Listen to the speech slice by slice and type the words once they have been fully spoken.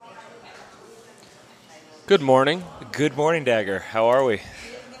Good morning. Good morning, Dagher. How are we?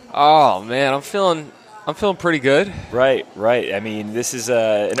 Oh man, I'm feeling pretty good. Right. I mean, this is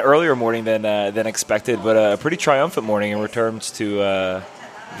an earlier morning than expected, but a pretty triumphant morning in returns to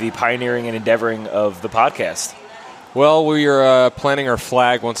the pioneering and endeavoring of the podcast. Well, we are planting our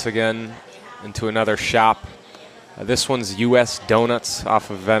flag once again into another shop. This one's U.S. Donuts off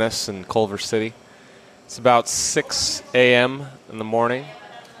of Venice in Culver City. It's about 6 a.m. in the morning.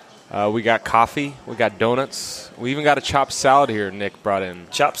 We got coffee, we got donuts, we even got a chopped salad here Nick brought in.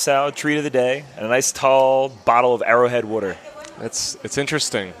 Chopped salad, treat of the day, and a nice tall bottle of Arrowhead water. It's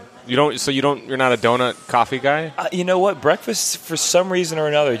interesting. You're not a donut coffee guy? You know what? Breakfast, for some reason or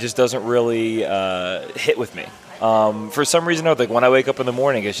another, just doesn't really hit with me. For some reason or other, like when I wake up in the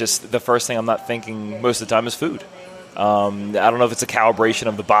morning, it's just the first thing I'm not thinking most of the time is food. I don't know if it's a calibration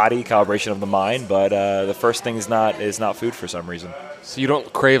of the body, calibration of the mind, but the first thing is not food for some reason. So you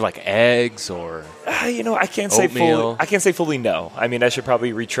don't crave like eggs or I can't oatmeal? say fully no. I mean, I should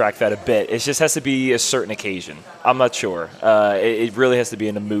probably retract that a bit. It just has to be a certain occasion. I'm not sure. It really has to be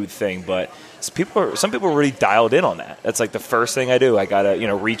in a mood thing, but some people are really dialed in on that. That's like the first thing I do. I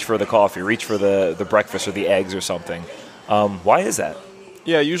gotta reach for the coffee, reach for the breakfast or the eggs or something. Why is that?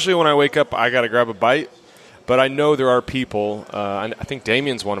 Yeah, usually when I wake up, I gotta grab a bite. But I know there are people, I think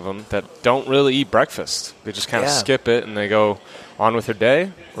Damien's one of them, that don't really eat breakfast. They just kind of skip it and they go on with their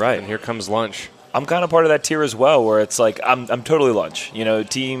day. Right. And here comes lunch. I'm kind of part of that tier as well, where it's like I'm totally lunch.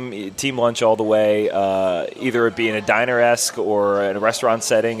 Team lunch all the way. Either it be in a diner-esque or in a restaurant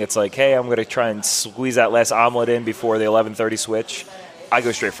setting. It's like, hey, I'm going to try and squeeze that last omelet in before the 11:30 switch. I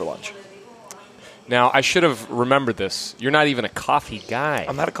go straight for lunch. Now, I should have remembered this. You're not even a coffee guy.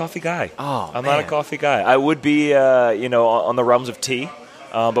 I'm not a coffee guy. I'm not a coffee guy. I would be, on the realms of tea,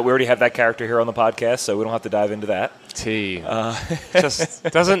 but we already have that character here on the podcast, so we don't have to dive into that. Tea. Just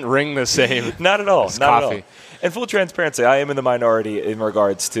doesn't ring the same. Not at all. As not coffee. At all. And full transparency, I am in the minority in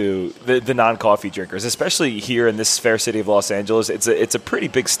regards to the non-coffee drinkers, especially here in this fair city of Los Angeles. It's a pretty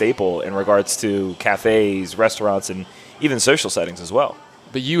big staple in regards to cafes, restaurants, and even social settings as well.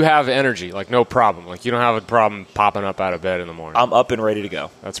 But you have energy, like no problem. Like you don't have a problem popping up out of bed in the morning. I'm up and ready to go.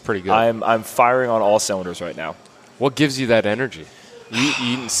 That's pretty good. I'm firing on all cylinders right now. What gives you that energy? You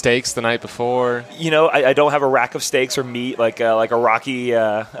eating steaks the night before? I don't have a rack of steaks or meat like a Rocky,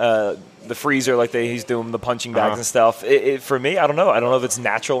 the freezer like he's doing the punching bags and stuff. For me, I don't know. I don't know if it's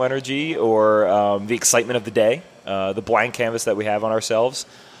natural energy or the excitement of the day, the blank canvas that we have on ourselves.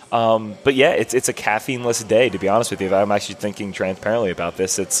 But yeah, it's a caffeine-less day, to be honest with you. I'm actually thinking transparently about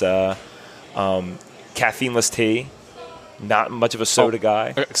this. It's caffeine-less tea, not much of a soda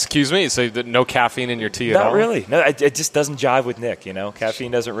guy. Excuse me? So no caffeine in your tea at all? Not really. No, it just doesn't jive with Nick,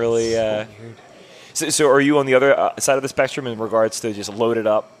 Caffeine doesn't really... So are you on the other side of the spectrum in regards to just load it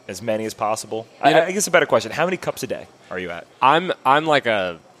up as many as possible? I guess a better question, how many cups a day are you at? I'm like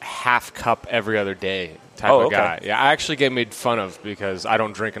a half cup every other day type of guy. Yeah, I actually get made fun of because I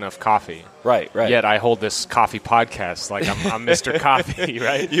don't drink enough coffee. Right. Yet I hold this coffee podcast like I'm Mr. Coffee,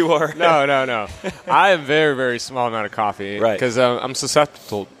 right? You are. No. I have very, very small amount of coffee because I'm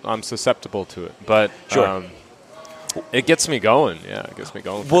susceptible to it. But sure. It gets me going. Yeah, it gets me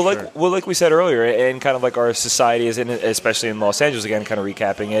going. Like we said earlier, and kind of like our society is, especially in Los Angeles, again, kind of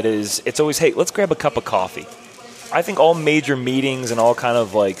recapping it, it's always, hey, let's grab a cup of coffee. I think all major meetings and all kind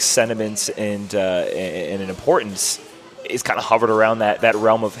of like sentiments and an importance is kind of hovered around that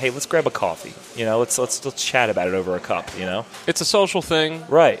realm of, hey, let's grab a coffee. Let's chat about it over a cup. It's a social thing,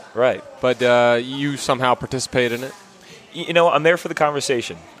 right. But you somehow participate in it. I'm there for the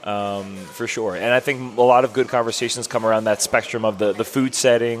conversation, for sure. And I think a lot of good conversations come around that spectrum of the food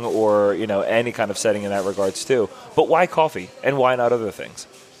setting or any kind of setting in that regards too. But why coffee and why not other things?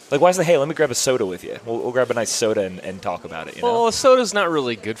 Like, why is it, hey, let me grab a soda with you. We'll grab a nice soda and talk about it, Well, a soda's not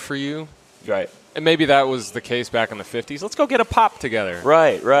really good for you. Right. And maybe that was the case back in the 50s. Let's go get a pop together.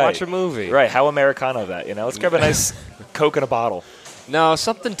 Right. Watch a movie. Right, how Americano that, Let's grab a nice Coke in a bottle. No,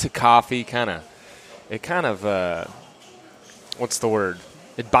 something to coffee what's the word?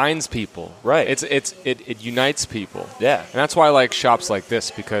 It binds people. Right. It unites people. Yeah. And that's why I like shops like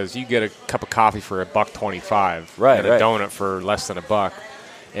this, because you get a cup of coffee for $1.25. Right. And a donut for less than $1.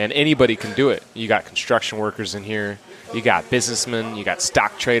 And anybody can do it. You got construction workers in here. You got businessmen. You got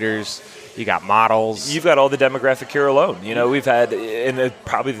stock traders. You got models. You've got all the demographic here alone. We've had,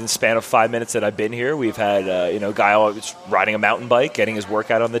 probably in the span of 5 minutes that I've been here, we've had, a guy riding a mountain bike, getting his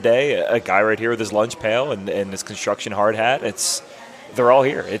workout on the day, a guy right here with his lunch pail and his construction hard hat. They're all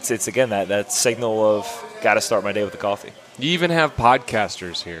here. It's again, that signal of got to start my day with the coffee. You even have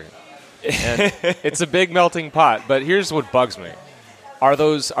podcasters here. And it's a big melting pot. But here's what bugs me. are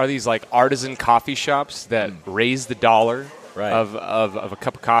these like artisan coffee shops that raise the dollar Right. of a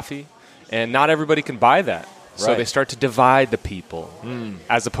cup of coffee, and not everybody can buy that. So Right. they start to divide the people,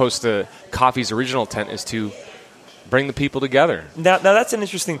 as opposed to coffee's original intent is to bring the people together. Now that's an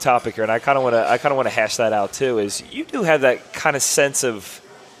interesting topic here, and I kind of want to hash that out too. Is you do have that kind of sense of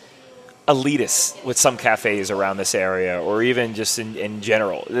elitist with some cafes around this area, or even just in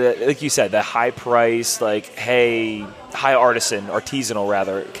general. Like you said, the high price, like high artisanal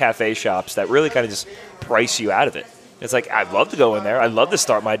rather, cafe shops that really kind of just price you out of it. It's like, I'd love to go in there. I'd love to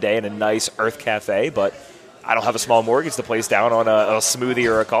start my day in a nice earth cafe, but I don't have a small mortgage to place down on a smoothie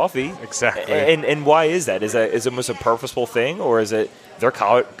or a coffee. Exactly. And why is that? Is it almost a purposeful thing, or is it their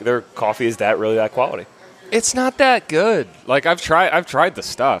coffee is really that quality? It's not that good. Like I've tried the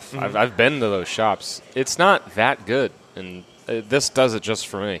stuff. I've been to those shops. It's not that good, and this does it just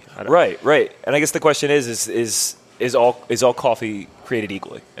for me. Right. And I guess the question is all coffee created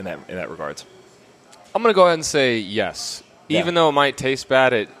equally in that regards? I'm going to go ahead and say yes. Yeah. Even though it might taste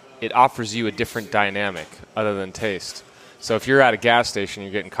bad, it offers you a different dynamic other than taste. So if you're at a gas station,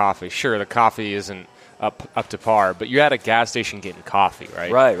 you're getting coffee. Sure, the coffee isn't up to par, but you're at a gas station getting coffee, right?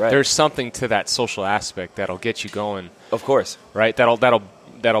 Right. There's something to that social aspect that'll get you going. Of course. Right? That'll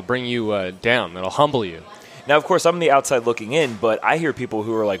bring you down. That'll humble you. Now, of course, I'm on the outside looking in, but I hear people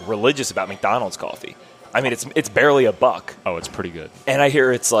who are like religious about McDonald's coffee. I mean, it's barely $1. Oh, it's pretty good. And I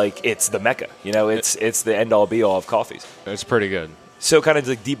hear it's the Mecca. You know, it's the end all be all of coffees. It's pretty good. So kind of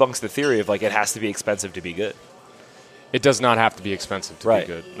like debunks the theory of like it has to be expensive to be good. It does not have to be expensive to Right.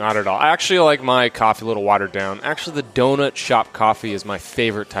 be good. Not at all. I actually like my coffee a little watered down. Actually, the donut shop coffee is my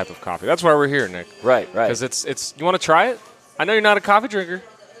favorite type of coffee. That's why we're here, Nick. Right. Because it's. You want to try it? I know you're not a coffee drinker.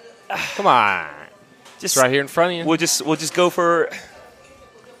 Come on, Just it's right here in front of you. We'll just go for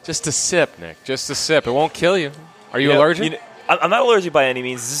Just a sip, Nick. Just a sip. It won't kill you. Are you allergic? I'm not allergic by any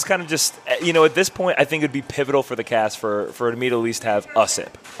means. This is kind of just at this point, I think it'd be pivotal for the cast for me to at least have a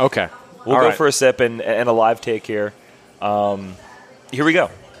sip. Okay. We'll All go right. for a sip and a live take here. Here we go.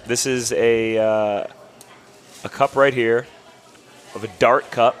 This is a cup right here of a Dart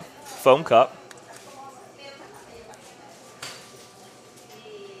cup, foam cup.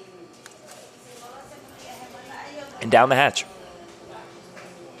 And down the hatch.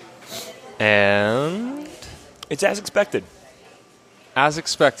 And It's as expected. as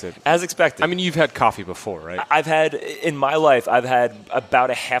expected. As expected. I mean, you've had coffee before, right? In my life, I've had about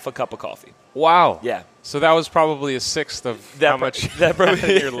a half a cup of coffee. Wow. Yeah. So that was probably a sixth of how much that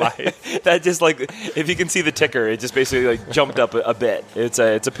probably in your life. That just like, if you can see the ticker, it just basically like jumped up a bit. It's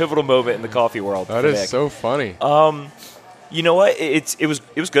a pivotal moment in the coffee world. That for is Nick. so funny. You know what? It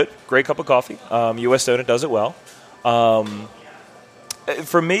was good. Great cup of coffee. U.S. Donut does it well.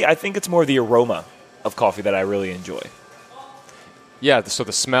 For me, I think it's more the aroma of coffee that I really enjoy. Yeah. So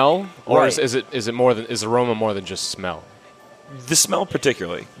the smell, or Right. is aroma more than just smell? The smell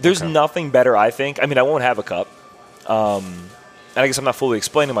particularly. There's Okay. nothing better, I think. I mean, I won't have a cup. And I guess I'm not fully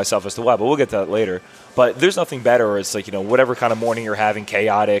explaining myself as to why, but we'll get to that later. But there's nothing better where it's like, whatever kind of morning you're having,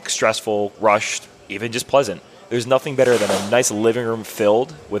 chaotic, stressful, rushed, even just pleasant. There's nothing better than a nice living room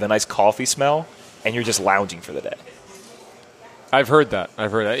filled with a nice coffee smell, and you're just lounging for the day. I've heard that.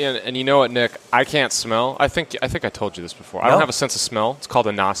 And you know what, Nick? I can't smell. I think I told you this before. I No. don't have a sense of smell. It's called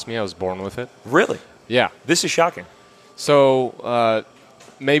anosmia. I was born with it. Really? Yeah. This is shocking. So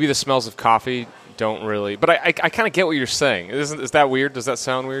maybe the smells of coffee don't really. But I kind of get what you're saying. Is that weird? Does that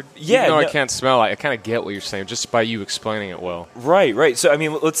sound weird? Yeah, Even though I no- can't smell, I kind of get what you're saying just by you explaining it well. Right. So I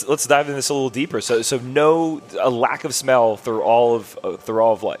mean, let's dive into this a little deeper. So a lack of smell through all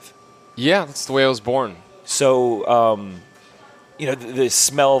of life. Yeah, that's the way I was born. So the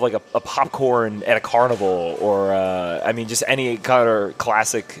smell of like a popcorn at a carnival, or just any kind of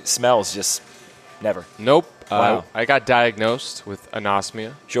classic smells, just never. Nope. Wow. I got diagnosed with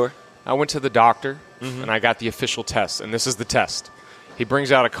anosmia. Sure. I went to the doctor, and I got the official test, and this is the test. He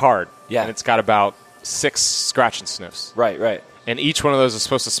brings out a card, Yeah. and it's got about 6 scratch and sniffs. Right. And each one of those is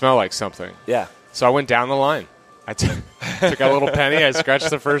supposed to smell like something. Yeah. So I went down the line. I took out a little penny. I scratched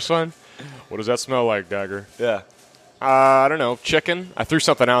the first one. What does that smell like, Dagher? Yeah. I don't know. Chicken? I threw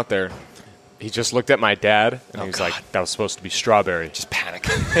something out there. He just looked at my dad, and he was God. like, that was supposed to be strawberry. Just panic.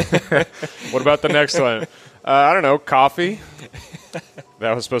 What about the next one? I don't know. Coffee?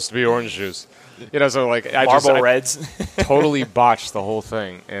 That was supposed to be orange juice. So like I Marble Reds. totally botched the whole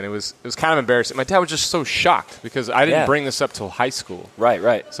thing, and it was kind of embarrassing. My dad was just so shocked because I didn't Yeah. bring this up till high school.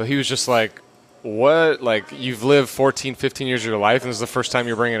 Right. So he was just like, What? Like, you've lived 14, 15 years of your life, and this is the first time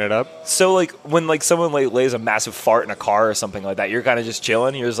you're bringing it up? So, like, when, like, someone, like, lays a massive fart in a car or something like that, you're kind of just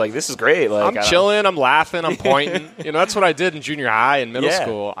chilling. You're just like, this is great. Like, I'm chilling. I'm laughing. I'm pointing. That's what I did in junior high and middle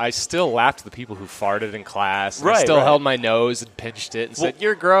school. I still laughed at the people who farted in class. And I still held my nose and pinched it and said,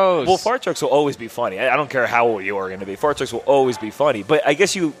 you're gross. Well, fart jokes will always be funny. I don't care how old you are going to be. Fart jokes will always be funny. But I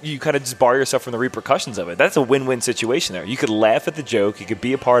guess you kind of just bar yourself from the repercussions of it. That's a win-win situation there. You could laugh at the joke. You could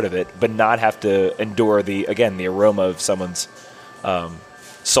be a part of it, but not have to endure the aroma of someone's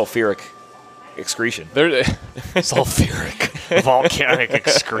sulfuric excretion. Sulfuric volcanic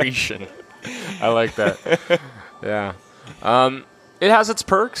excretion. I like that. Yeah. It has its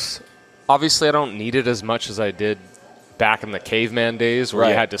perks. Obviously, I don't need it as much as I did back in the caveman days where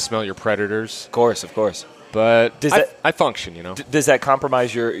you had to smell your predators. Of course. But I function, Does that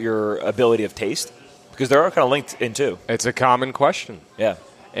compromise your ability of taste? Because they are kind of linked in, too. It's a common question. Yeah.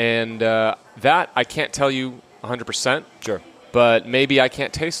 And that I can't tell you 100%. Sure. But maybe I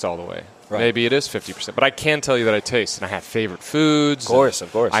can't taste all the way. Right. Maybe it is 50%. But I can tell you that I taste, and I have favorite foods.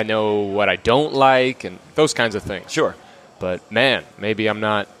 Of course. I know what I don't like, and those kinds of things. Sure. But, man, maybe I'm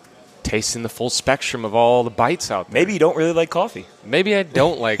not tasting the full spectrum of all the bites out there. Maybe you don't really like coffee. Maybe I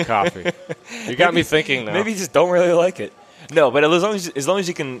don't like coffee. You got me thinking now. Maybe you just don't really like it. No, but as long as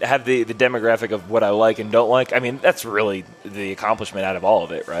you can have the demographic of what I like and don't like, I mean, that's really the accomplishment out of all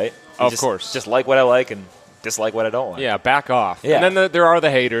of it, right? Of course. Just like what I like and dislike what I don't like. Yeah, back off. Yeah. And then there are the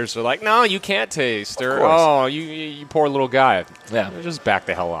haters who are like, no, you can't taste. Or, oh, you poor little guy. Yeah. Just back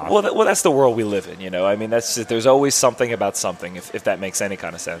the hell off. Well, that's the world we live in, I mean, there's always something about something, if that makes any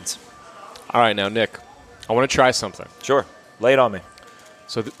kind of sense. All right, now, Nick, I want to try something. Sure. Lay it on me.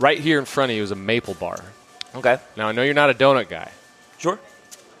 So right here in front of you is a maple bar. Okay. Now, I know you're not a donut guy. Sure.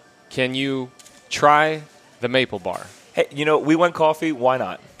 Can you try the maple bar? Hey, we went coffee. Why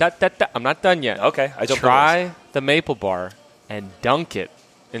not? I'm not done yet. Okay. Try the maple bar and dunk it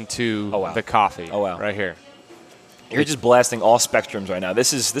into the coffee. Oh, wow. Right here. You're just blasting all spectrums right now.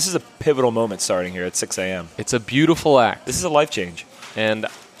 This is a pivotal moment starting here at 6 a.m. It's a beautiful act. This is a life change. And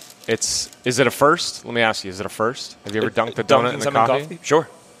is it a first? Let me ask you, is it a first? Have you ever dunked a donut in the coffee? Sure.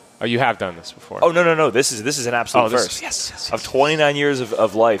 Oh, you have done this before. Oh, no. This is an absolute first. Yes. Of 29 years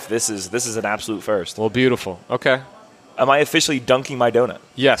of life, this is an absolute first. Well, beautiful. Okay. Am I officially dunking my donut?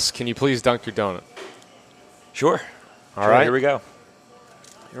 Yes. Can you please dunk your donut? Sure. All right. Here we go.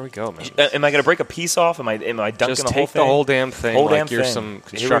 Here we go, man. Am I going to break a piece off? Am I dunking the whole thing? Just take the whole damn thing. You're some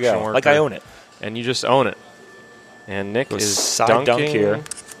construction worker. Like I own it. And you just own it. And Nick is side dunking. Dunk here.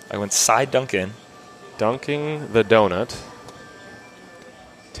 I went side dunk in. Dunking the donut.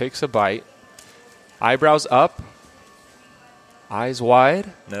 Takes a bite. Eyebrows up. Eyes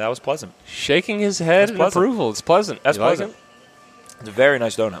wide. No, that was pleasant. Shaking his head in approval. It's pleasant. That's pleasant. Like it? It's a very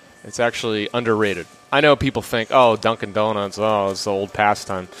nice donut. It's actually underrated. I know people think, oh, Dunkin' Donuts, it's the old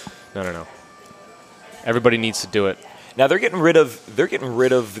pastime. No. Everybody needs to do it. Now they're getting rid of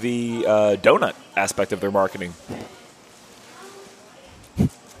the donut aspect of their marketing.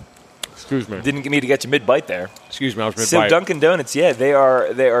 Excuse me. Didn't need to get you mid-bite there. Excuse me, I was mid-bite. So Dunkin' Donuts, they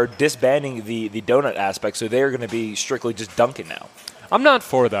are disbanding the donut aspect, so they are going to be strictly just Dunkin' now. I'm not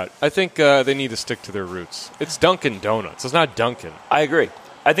for that. I think they need to stick to their roots. It's Dunkin' Donuts. It's not Dunkin'. I agree.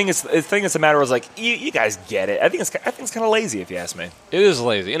 I think it's a matter of like you guys get it. I think it's kind of lazy if you ask me. It is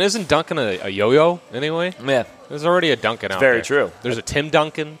lazy, and isn't Dunkin' a yo-yo anyway? Yeah, there's already a Dunkin' out there. Very true. There's a Tim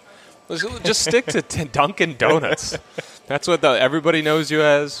Duncan. Just stick to Dunkin' Donuts. That's what everybody knows you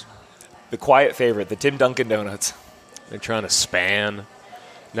as. The quiet favorite, the Tim Duncan Donuts. They're trying to span.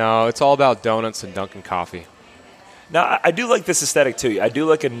 No, it's all about donuts and Dunkin' coffee. Now, I do like this aesthetic, too. I do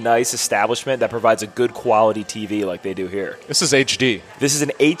like a nice establishment that provides a good quality TV like they do here. This is HD. This is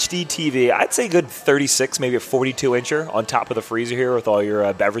an HD TV. I'd say a good 36, maybe a 42-incher on top of the freezer here with all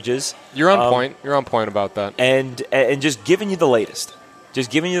your beverages. You're on point. You're on point about that. And just giving you the latest.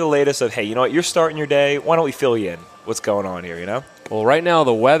 Just giving you the latest of, hey, you know what? You're starting your day. Why don't we fill you in? What's going on here, Well, right now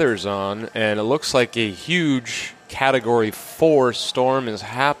the weather's on, and it looks like a huge Category 4 storm is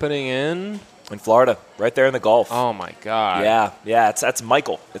happening in Florida, right there in the Gulf. Oh, my God. Yeah. That's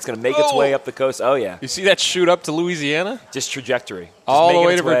Michael. It's going to make its way up the coast. Oh, yeah. You see that shoot up to Louisiana? Just trajectory. Just all the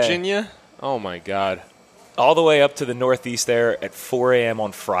way to Virginia? Oh, my God. All the way up to the northeast there at 4 a.m.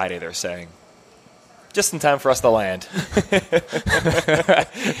 on Friday, they're saying. Just in time for us to land.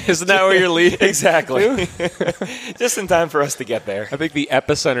 Isn't that where you're leaving? Exactly. Just in time for us to get there. I think the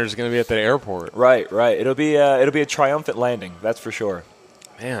epicenter is going to be at the airport. Right. It'll be a triumphant landing. That's for sure.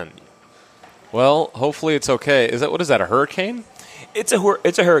 Man. Well, hopefully it's okay. What is that, a hurricane? It's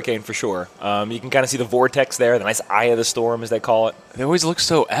a hurricane for sure. You can kind of see the vortex there, the nice eye of the storm, as they call it. They always look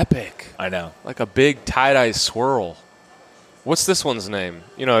so epic. I know. Like a big tie-dye swirl. What's this one's name?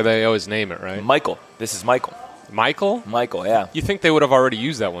 You know, they always name it, right? Michael. This is Michael. Michael? Michael, yeah. You think they would have already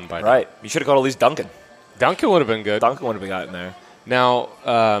used that one by now? Right. You should have called at least Duncan. Duncan would have been good. Duncan would have gotten there. Now,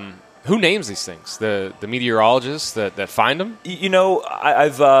 who names these things? The meteorologists that find them? You know,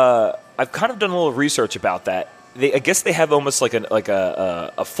 I've kind of done a little research about that. I guess they have almost like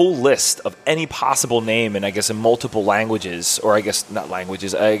a full list of any possible name, and I guess in multiple languages, or I guess not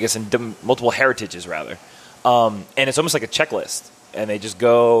languages. I guess in multiple heritages rather. And it's almost like a checklist, and they just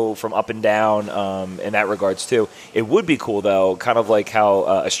go from up and down in that regards too. It would be cool though, kind of like how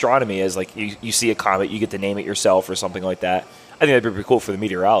astronomy is. Like you see a comet, you get to name it yourself or something like that. I think that'd be pretty cool for the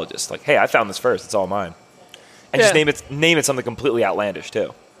meteorologist. Like, hey, I found this first; it's all mine. And just name it something completely outlandish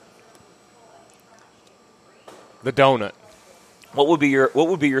too. The donut. What would be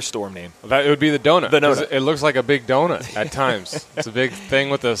your storm name? It would be the donut. The donut. It looks like a big donut at times. It's a big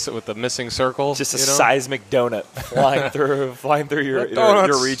thing with the missing circle. Just a seismic donut flying through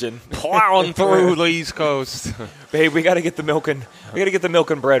your region, plowing through the East Coast. Babe, we got to get the milk and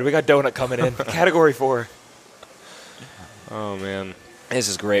bread. We got donut coming in. Category 4. Oh man, this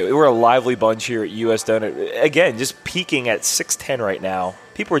is great. We're a lively bunch here at US Donut. Again, just peaking at 6:10 right now.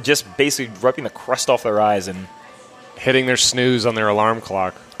 People are just basically rubbing the crust off their eyes and hitting their snooze on their alarm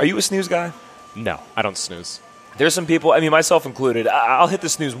clock. Are you a snooze guy? No, I don't snooze. There's some people, I mean, myself included, I'll hit the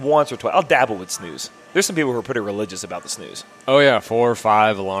snooze once or twice. I'll dabble with snooze. There's some people who are pretty religious about the snooze. Oh, yeah, 4 or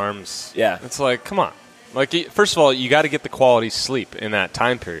 5 alarms. Yeah. It's like, come on. Like, first of all, you got to get the quality sleep in that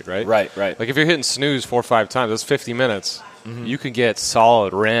time period, right? Right. Like, if you're hitting snooze 4 or 5 times, that's 50 minutes. Mm-hmm. You can get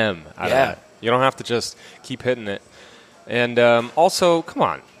solid REM out of that. You don't have to just keep hitting it. And also, come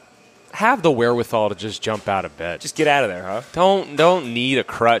on. Have the wherewithal to just jump out of bed. Just get out of there, huh? Don't need a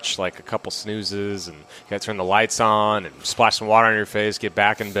crutch like a couple snoozes and you got to turn the lights on and splash some water on your face, get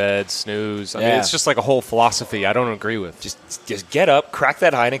back in bed, snooze. I mean, it's just like a whole philosophy I don't agree with. Just get up, crack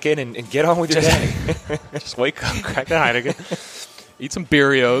that Heineken, and get on with your day. Just wake up, crack that Heineken, eat some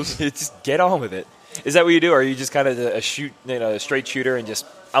Birrios. Just get on with it. Is that what you do? Or are you just kind of a straight shooter and just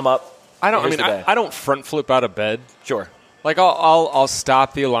I'm up? I don't front flip out of bed. Sure. Like I'll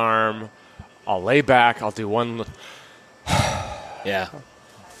stop the alarm, I'll lay back, I'll do one. Yeah.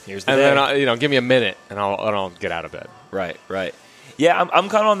 Here's the and day. then give me a minute and I'll get out of bed. Right. Yeah, I'm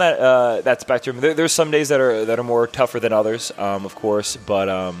kind of on that spectrum. There's some days that are more tougher than others, of course, but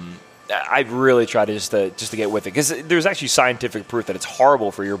I really try to just to get with it because there's actually scientific proof that it's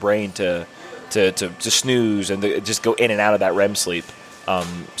horrible for your brain to snooze and to just go in and out of that REM sleep.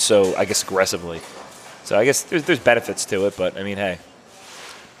 So I guess aggressively. So I guess there's benefits to it, but I mean, hey,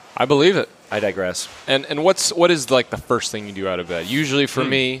 I believe it. I digress. And what is like the first thing you do out of bed? Usually for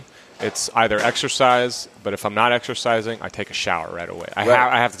me, it's either exercise, but if I'm not exercising, I take a shower right away. I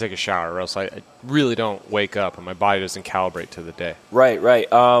have to take a shower, or else I really don't wake up and my body doesn't calibrate to the day. Right.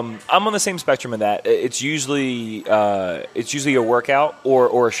 I'm on the same spectrum in that. It's usually a workout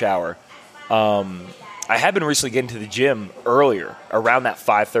or a shower. I have been recently getting to the gym earlier, around that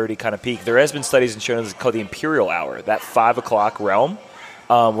 5:30 kind of peak. There has been studies and shown it's called the imperial hour, that 5 o'clock realm,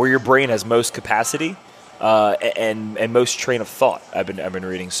 where your brain has most capacity and most train of thought. I've been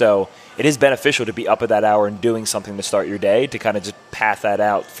reading, so it is beneficial to be up at that hour and doing something to start your day to kind of just path that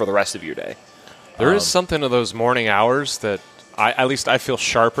out for the rest of your day. There is something to those morning hours that I feel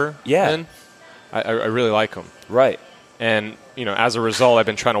sharper. Yeah, in. I really like them. Right, and as a result, I've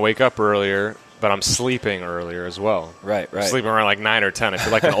been trying to wake up earlier. But I'm sleeping earlier as well. Right. I'm sleeping around like 9 or 10. I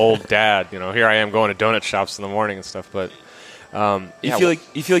feel like an old dad. Here I am going to donut shops in the morning and stuff. But you feel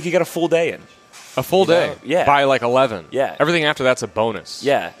like you got a full day in. A full day, yeah. By like 11. Yeah. Everything after that's a bonus.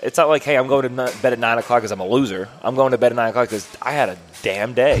 Yeah. It's not like, hey, I'm going to bed at 9 o'clock because I'm a loser. I'm going to bed at 9 o'clock because I had a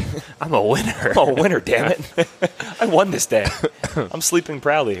damn day. I'm a winner. I'm a winner, damn it. I won this day. I'm sleeping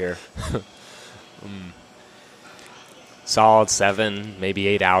proudly here. Solid 7, maybe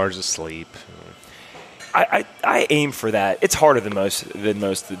 8 hours of sleep. I aim for that. It's harder than most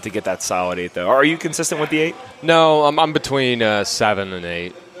to get that solid 8, though. Are you consistent with the 8? No, I'm between 7 and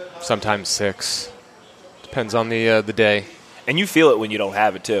 8, sometimes 6. Depends on the day. And you feel it when you don't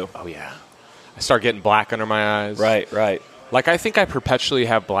have it, too. Oh, yeah. I start getting black under my eyes. Right. Like, I think I perpetually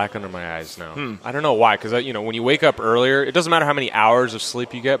have black under my eyes now. I don't know why, because, when you wake up earlier, it doesn't matter how many hours of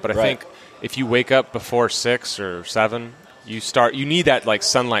sleep you get, but I think if you wake up before 6 or 7, you need that, like,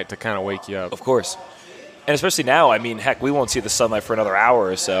 sunlight to kind of wake you up. Of course. And especially now, I mean, heck, we won't see the sunlight for another hour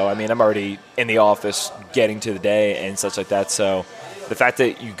or so. I mean, I'm already in the office getting to the day and such like that. So the fact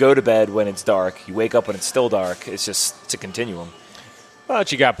that you go to bed when it's dark, you wake up when it's still dark, it's a continuum.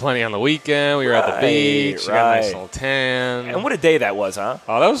 But you got plenty on the weekend. We were at the beach. You got a nice little tan. And what a day that was, huh?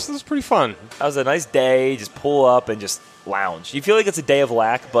 Oh, that was pretty fun. That was a nice day. Just pull up and just lounge. You feel like it's a day of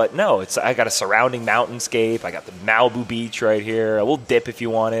lack, but no. I got a surrounding mountainscape. I got the Malibu beach right here. A little dip if you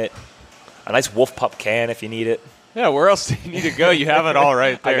want it. A nice Wolf Pup can if you need it. Yeah, where else do you need to go? You have it all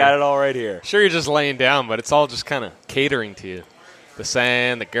right there. I got it all right here. Sure, you're just laying down, but it's all just kind of catering to you. The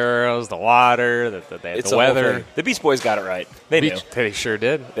sand, the girls, the water, the weather. The Beach Boys got it right. They knew. They sure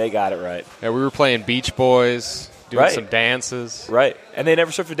did. They got it right. Yeah, we were playing Beach Boys, doing some dances. Right. And they never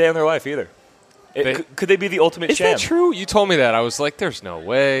surfed a day in their life either. Could they be the ultimate sham? Is that true? You told me that. I was like, there's no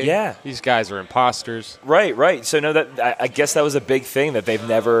way. Yeah. These guys are imposters. Right. So no, I guess that was a big thing that they've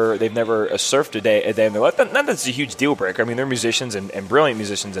never surfed a day in their life. Not that it's a huge deal breaker. I mean, they're musicians and brilliant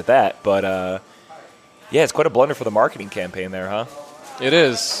musicians at that. But yeah, it's quite a blunder for the marketing campaign there, huh? It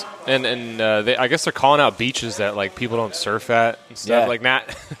is. And I guess they're calling out beaches that like people don't surf at and stuff. Yeah. Like Nat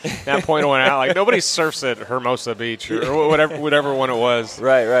point went out. Like nobody surfs at Hermosa Beach or whatever one it was.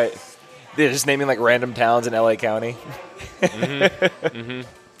 Right. They're just naming like random towns in LA County. Yeah,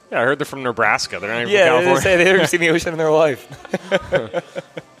 I heard they're from Nebraska. They're not even from California. They say they've never seen the ocean in their life.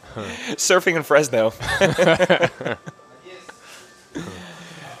 Surfing in Fresno.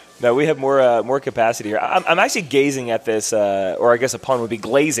 No, we have more capacity here. I'm actually gazing at this, or I guess a pun would be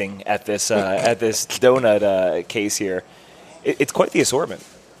glazing at this donut case here. It's quite the assortment.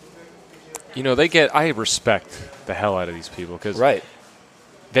 You know, I respect the hell out of these people because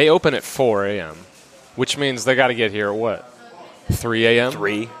they open at 4 a.m., which means they got to get here at what? 3 a.m.?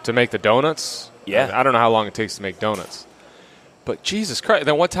 3. To make the donuts? Yeah. I don't know how long it takes to make donuts. But Jesus Christ,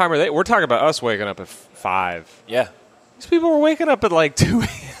 then what time are they? We're talking about us waking up at 5. Yeah. These people were waking up at like 2 a.m.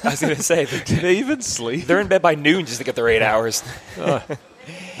 I was going to say, do they even sleep? They're in bed by noon just to get their 8 hours.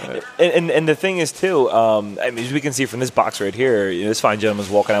 And the thing is, too, I mean, as we can see from this box right here, this fine gentleman's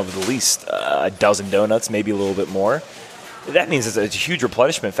walking out with at least a dozen donuts, maybe a little bit more. That means it's a huge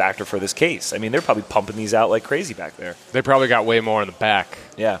replenishment factor for this case. I mean, they're probably pumping these out like crazy back there. They probably got way more in the back.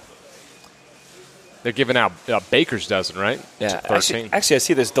 Yeah. They're giving out Baker's dozen, right? Yeah. Actually, I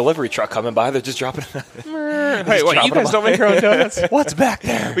see this delivery truck coming by. They're just dropping it. Hey, what, you guys don't make your own donuts? What's back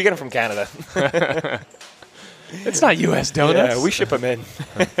there? We get them from Canada. It's not U.S. donuts. Yeah, we ship them in.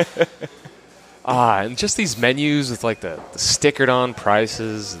 And just these menus with like the stickered on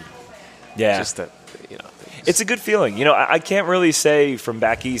prices. Yeah. Just that, you know. It's a good feeling. You know, I can't really say from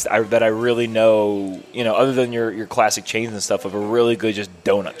back east that I really know, you know, other than your classic chains and stuff, of a really good just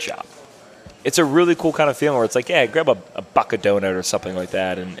donut shop. It's a really cool kind of feeling where it's like, yeah, grab a buck of donut or something like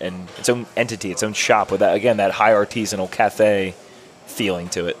that, and its own entity, its own shop with that, again, that high artisanal cafe feeling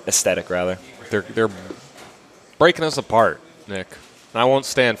to it, aesthetic rather. They're breaking us apart, Nick. And I won't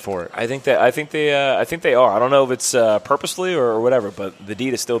stand for it. I think they are. I don't know if it's purposely or whatever, but the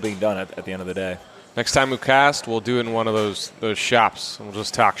deed is still being done at the end of the day. Next time we cast, we'll do it in one of those shops, and we'll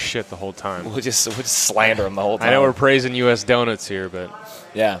just talk shit the whole time. We'll just slander them the whole time. I know we're praising U.S. donuts here, but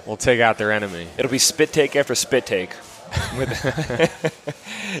yeah, we'll take out their enemy. It'll be spit take after spit take.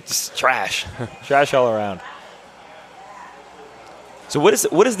 Just trash all around. So what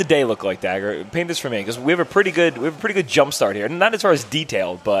does the day look like, Dagher? Paint this for me, because we have a pretty good jump start here. Not as far as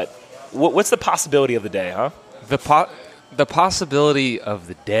detailed, but what's the possibility of the day, huh? The possibility of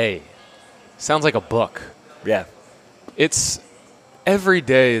the day sounds like a book. Yeah. It's every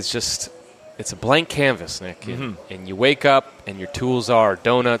day is just it's a blank canvas, Nick. And you wake up and your tools are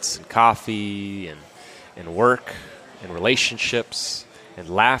donuts and coffee and work and relationships and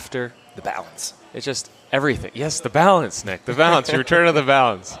laughter. The balance. It's just everything. Yes, the balance, Nick. The balance. Your return to the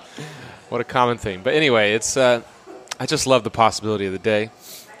balance. What a common thing. But anyway, it's I just love the possibility of the day.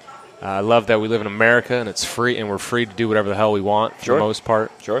 I love that we live in America and it's free and we're free to do whatever the hell we want for the most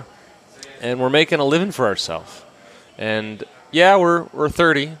part. Sure. And we're making a living for ourselves. And yeah, we're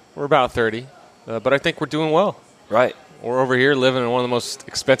 30. We're about 30. But I think we're doing well. Right. We're over here living in one of the most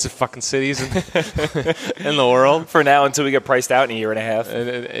expensive fucking cities in the world. For now, until we get priced out in a year and a half.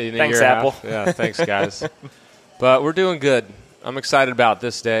 Thanks, Apple. Yeah, thanks, guys. But we're doing good. I'm excited about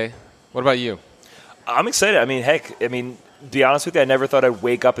this day. What about you? I'm excited. I mean, heck, to be honest with you, I never thought I'd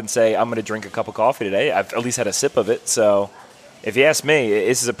wake up and say, I'm going to drink a cup of coffee today. I've at least had a sip of it. So if you ask me,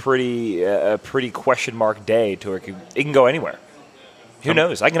 this is a pretty question mark day to where it can go anywhere. Who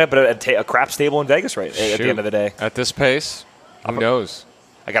knows? I can have a craps table in Vegas at the end of the day. At this pace, who knows?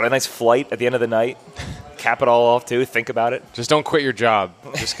 I got a nice flight at the end of the night. cap it all off too. Think about it. Just don't quit your job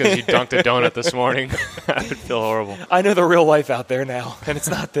just because you dunked a donut this morning. I would feel horrible. I know the real life out there now, and it's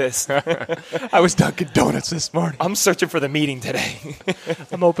not this. I was dunking donuts this morning. I'm searching for the meeting today.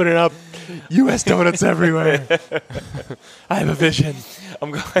 I'm opening up U.S. donuts everywhere. I have a vision.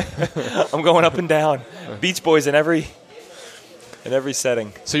 I'm going up and down. Beach Boys in every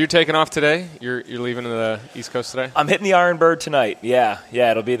setting. So you're taking off today? You're leaving the East Coast today? I'm hitting the Iron Bird tonight. Yeah.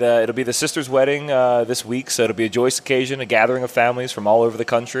 It'll be the sister's wedding this week, so it'll be a joyous occasion, a gathering of families from all over the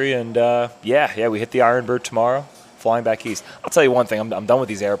country, and we hit the Iron Bird tomorrow, flying back east. I'll tell you one thing: I'm done with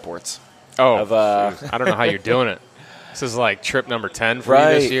these airports. Oh, I don't know how you're doing it. This is like trip number 10 for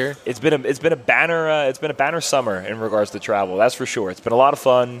you this year. It's been a banner summer in regards to travel. That's for sure. It's been a lot of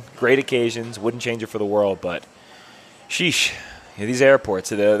fun, great occasions. Wouldn't change it for the world, but sheesh. Yeah, these airports,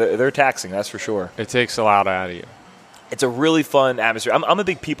 they're taxing, that's for sure. It takes a lot out of you. It's a really fun atmosphere. I'm a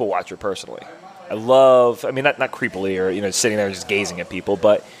big people watcher personally. I love, not creepily or sitting there just gazing at people,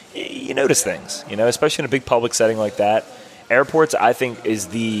 but you notice things, especially in a big public setting like that. Airports, I think, is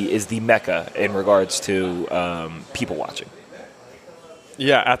the mecca in regards to people watching.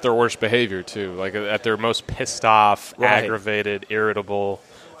 Yeah, at their worst behavior too, like at their most pissed off, aggravated, irritable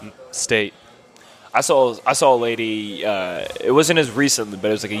state. I saw a lady. It wasn't as recently, but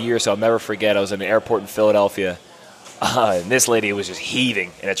it was like a year or so. I'll never forget. I was in an airport in Philadelphia, and this lady was just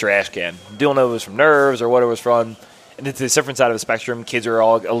heaving in a trash can. Don't know if it was from nerves or what it was from. And it's the different side of the spectrum. Kids are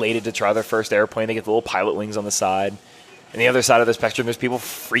all elated to try their first airplane. They get the little pilot wings on the side. And the other side of the spectrum, there's people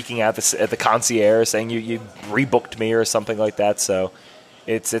freaking out at the concierge, saying you rebooked me or something like that. So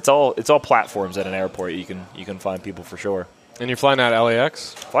it's all platforms at an airport. You can find people for sure. And you're flying out of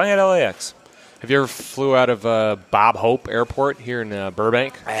LAX? Flying out of LAX. Have you ever flew out of Bob Hope Airport here in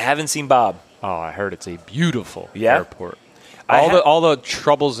Burbank? I haven't seen Bob. Oh, I heard it's a beautiful airport. All the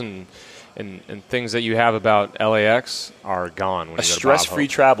troubles and things that you have about LAX are gone when you go to Bob Hope. Stress-free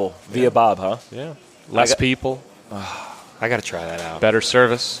travel via Bob, huh? Yeah. Less people. I got to try that out. Better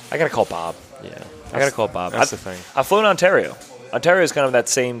service. I got to call Bob. Yeah. I got to call Bob. That's the thing. I've flown Ontario. Ontario is kind of that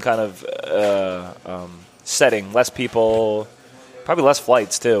same kind of setting. Less people. Probably less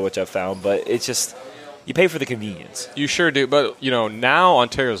flights, too, which I've found. But it's just, you pay for the convenience. You sure do. But, now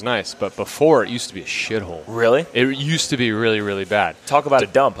Ontario's nice. But before, it used to be a shithole. Really? It used to be really, really bad. Talk about a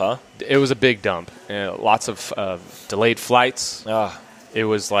dump, huh? It was a big dump. Lots of delayed flights. It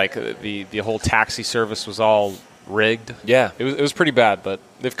was like the whole taxi service was all rigged. Yeah. It was pretty bad, but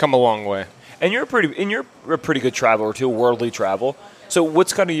they've come a long way. And you're a pretty good traveler, too, worldly travel. So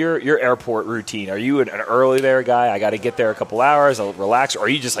what's kind of your airport routine? Are you an early there guy? I got to get there a couple hours, I'll relax. Or are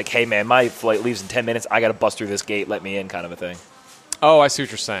you just like, hey, man, my flight leaves in 10 minutes. I got to bust through this gate. Let me in kind of a thing. Oh, I see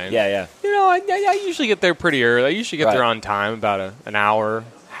what you're saying. Yeah. I usually get there pretty early. I usually get there on time, about an hour,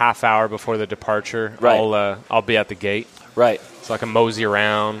 half hour before the departure. Right. I'll be at the gate. Right. So I can mosey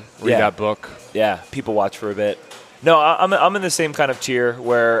around, read that book. Yeah, people watch for a bit. No, I'm in the same kind of tier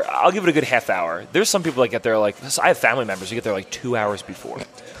where I'll give it a good half hour. There's some people that get there I have family members who get there 2 hours before.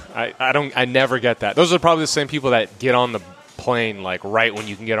 I never get that. Those are probably the same people that get on the plane right when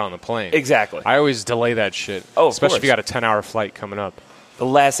you can get on the plane. Exactly. I always delay that shit. Oh, especially if you got a 10-hour flight coming up. The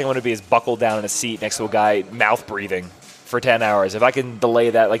last thing I want to be is buckled down in a seat next to a guy mouth breathing for 10 hours. If I can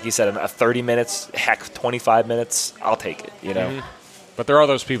delay that, like you said, 30 minutes, heck, 25 minutes, I'll take it, Mm-hmm. But there are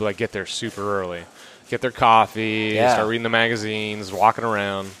those people that get there super early. Get their coffee, start reading the magazines, walking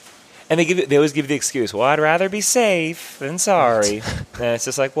around. And they always give you the excuse, well, I'd rather be safe than sorry. And it's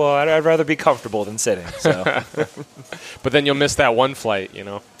just like, well, I'd rather be comfortable than sitting. So. But then you'll miss that one flight,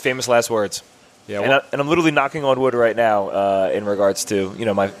 Famous last words. Yeah, and I'm literally knocking on wood right now in regards to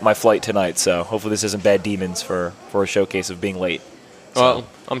my flight tonight. So hopefully this isn't bad demons for a showcase of being late. So. Well,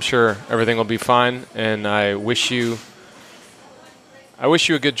 I'm sure everything will be fine, and I wish you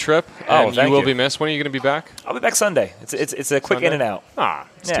a good trip. And you will be missed. When are you going to be back? I'll be back Sunday. It's a quick Sunday? In and out.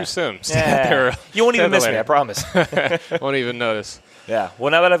 It's too soon. Yeah. You won't even miss me, I promise. Won't even notice. Yeah.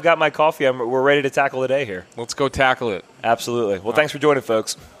 Well, now that I've got my coffee, we're ready to tackle the day here. Let's go tackle it. Absolutely. Well, thanks for joining,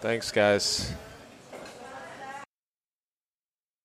 folks. Thanks, guys.